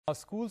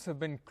Schools have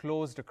been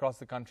closed across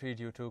the country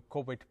due to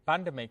COVID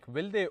pandemic.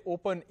 Will they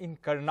open in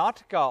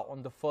Karnataka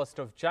on the 1st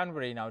of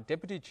January? Now,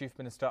 Deputy Chief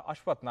Minister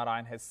Ashwath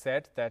Narayan has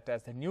said that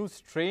as the new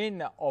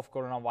strain of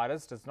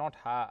coronavirus does not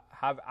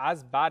have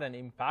as bad an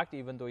impact,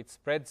 even though it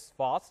spreads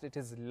fast, it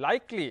is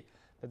likely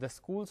that the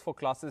schools for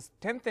classes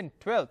 10th and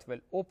 12th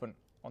will open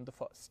on the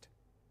 1st.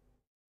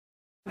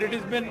 It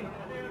has been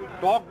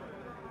talked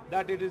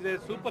that it is a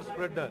super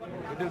spreader.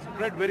 It will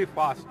spread very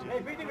fast.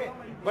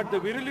 But the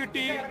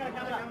virility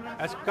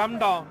has come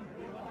down.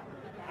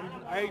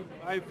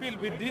 I feel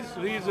with these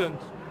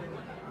reasons,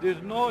 there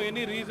is no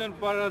any reason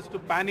for us to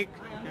panic.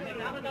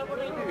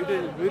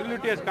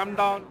 Virility has come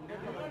down.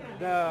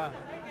 The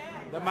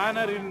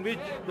manner in which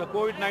the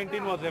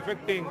COVID-19 was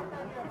affecting,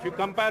 if you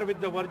compare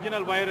with the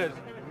original virus,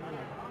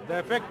 the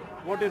effect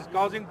what is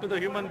causing to the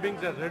human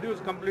beings has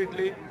reduced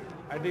completely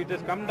and it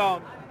has come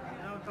down.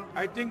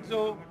 I think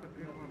so.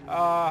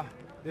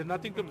 There's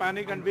nothing to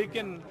panic, and we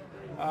can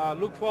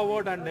look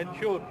forward and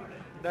ensure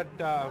that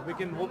we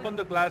can open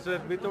the classes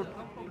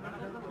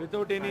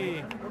without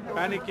any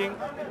panicking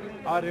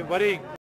or worrying.